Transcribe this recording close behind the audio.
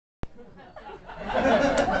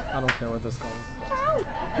I don't care what this called.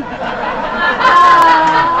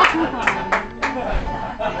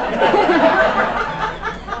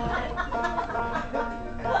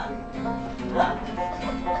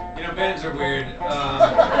 You know, bands are weird. As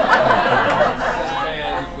a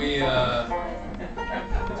band,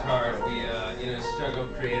 it's hard. We, struggle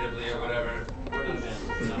creatively or whatever. We're in the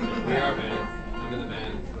band. We are a band. I'm in the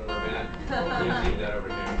band. We're a band. We need that over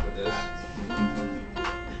here for this.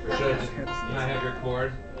 Or should I just, can I have your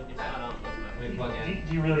cord? Let me plug in.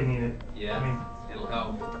 Do you really need it? Yeah, I mean, it'll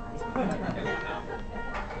help. It'll help.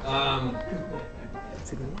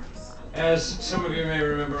 As some of you may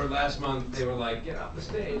remember, last month they were like, "Get off the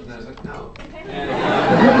stage," and I was like, "No." And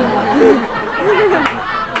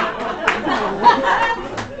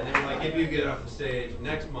they were like, "If you get off the stage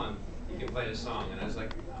next month, you can play a song," and I was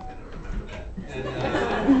like, "I'm gonna remember that."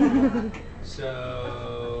 And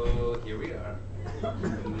so here we are.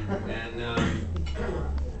 And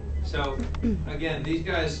so again, these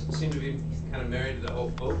guys seem to be kind of married to the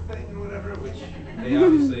whole folk thing and whatever, which they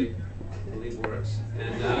obviously believe works.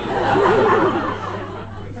 And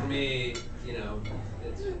for me,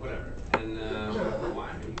 it's whatever. And why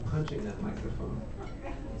are you punching that microphone?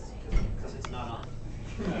 Because it's not on.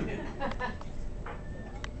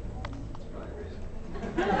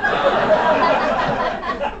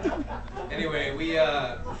 Anyway,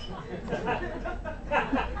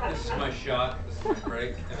 this is my shot. This is my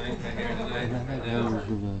break. And I'm here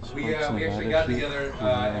tonight. We actually got together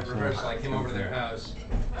at rehearsal. I came over to their house,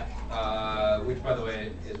 which, by the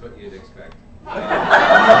way, is what you'd expect. I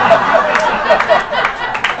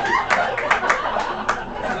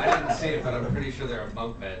didn't see it, but I'm pretty sure there are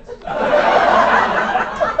bunk beds. They're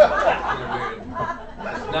weird.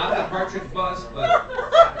 It's not the Partridge Bus, but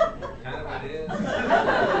kind of it is.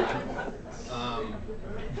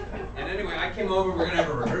 And anyway, I came over, we're going to have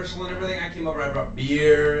a rehearsal and everything. I came over, I brought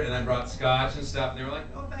beer, and I brought scotch and stuff, and they were like,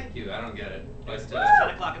 "Oh, thank you." I don't get it. But, It's 10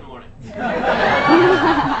 o'clock in the morning. I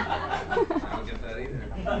don't get that either.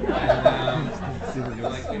 And they were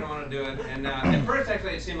like, "You don't want to do it." And at first,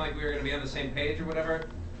 actually, it seemed like we were going to be on the same page or whatever.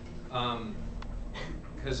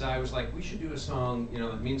 Because I was like, "We should do a song,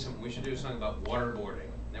 that means something. We should do a song about waterboarding."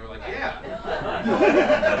 And they were like, "Yeah. We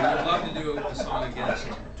would love to do a song against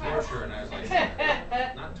torture." And I was like,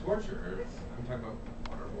 "Not torture. I'm talking about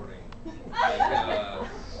waterboarding.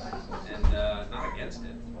 And not against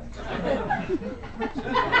it."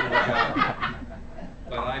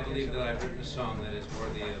 But I believe that I've written a song that is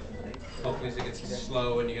worthy of folk music. It's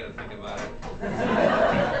slow and you got to think about it.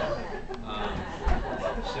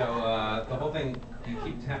 So the whole thing, you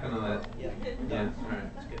keep tapping on that. Yeah. All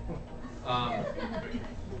right. That's good.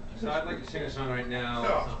 So I'd like to sing a song right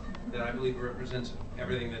now that I believe represents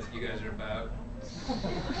everything that you guys are about.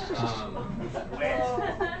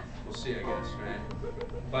 We'll see, I guess, right?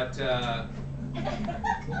 But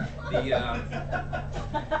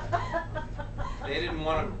they didn't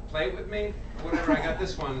want to play with me. Whatever, I got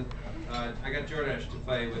this one. I got Jordash to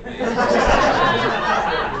play with me. He's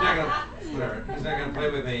not gonna play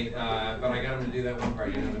with me, but I got him to do that one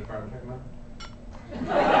part. You know the part I'm talking about?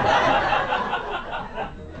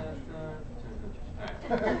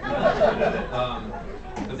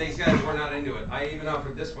 But these guys were not into it. I even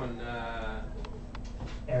offered this one.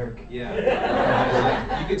 Eric.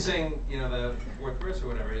 Yeah. You could sing, the fourth verse or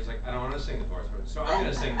whatever. He's like, "I don't want to sing the fourth verse." So I'm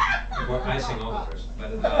going to sing. I sing all the verses,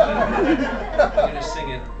 but I'm going to sing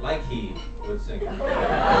it like he would sing it.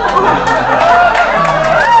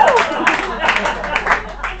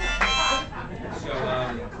 So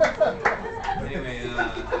anyway.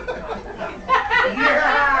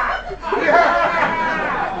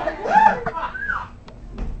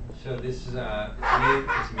 So this is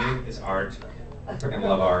it's me. It's art. I freaking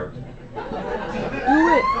love art. Do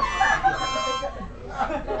it!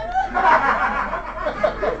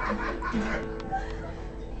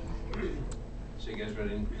 So you guys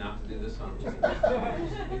ready not to do this song?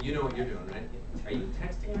 You know what you're doing, right? Are you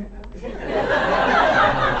texting right now?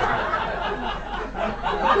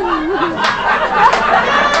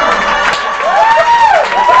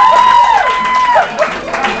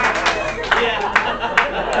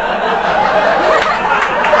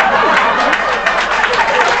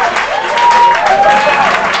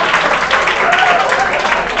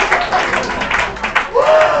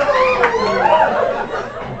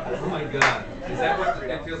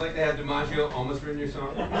 Almost written your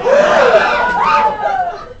song? Can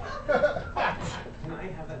I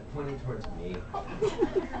have that pointing towards me?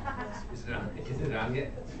 Is it on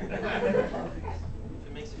yet? If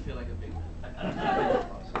it makes you feel like a big man.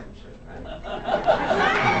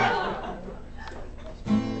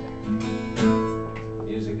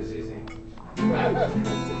 Music is easy.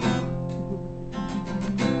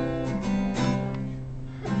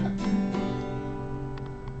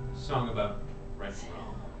 Song about right and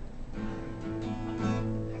wrong.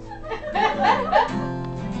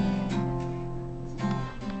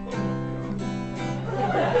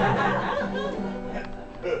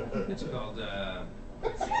 It's called,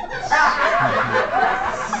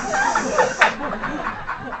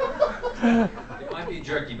 it might be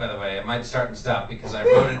jerky, by the way. It might start and stop because I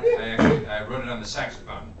wrote it. I wrote it on the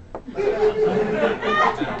saxophone. I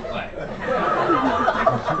don't play.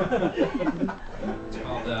 It's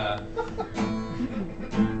called, I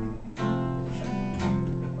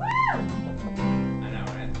know,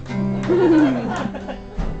 right?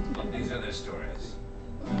 Well, these are their stories.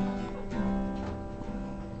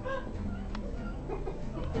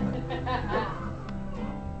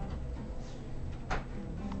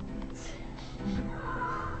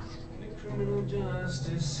 Criminal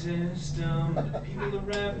justice system, the people are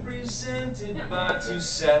represented by two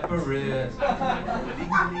separate,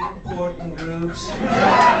 legally important groups.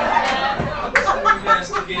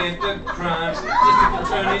 Investigate the crimes, district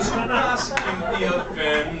attorneys prosecute the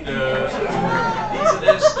offenders. These are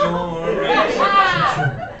their stories.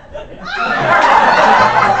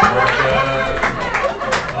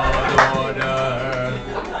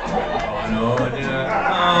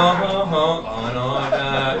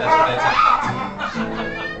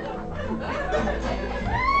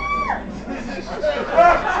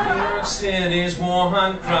 City's war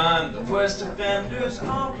on crime, the worst offenders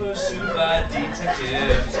are pursued by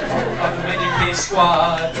detectives of the Major Case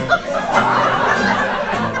Squad.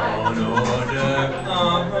 On order,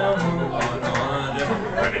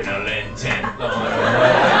 criminal intent, on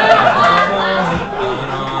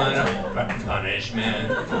order, punishment.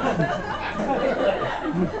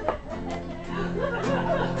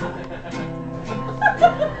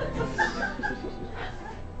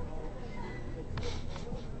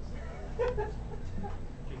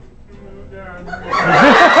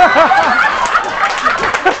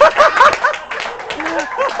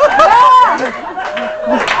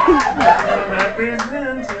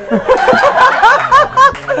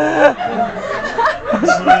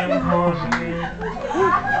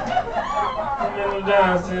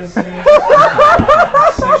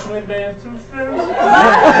 Sexually based offense,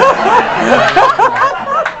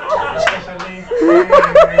 especially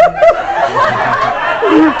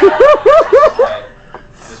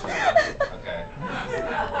okay.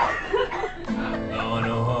 Law and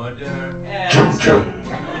order,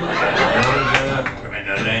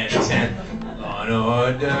 criminal intent. Law and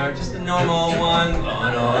order, just the normal one. Law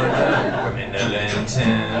and order, criminal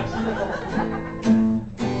intent.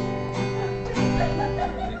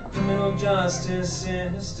 Justice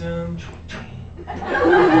system.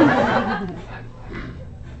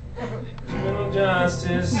 Criminal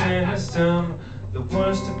justice system. The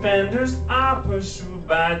worst offenders are pursued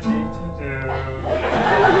by detectives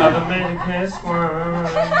of the Major Case Squad.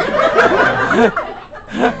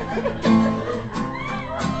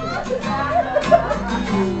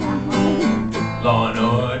 Law and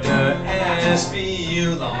order,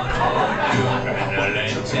 SVU. Law and order, criminal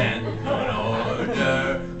intent. Law and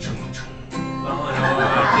order.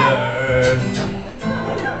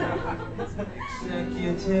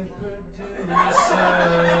 Executive producer,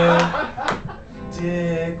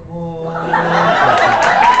 Dick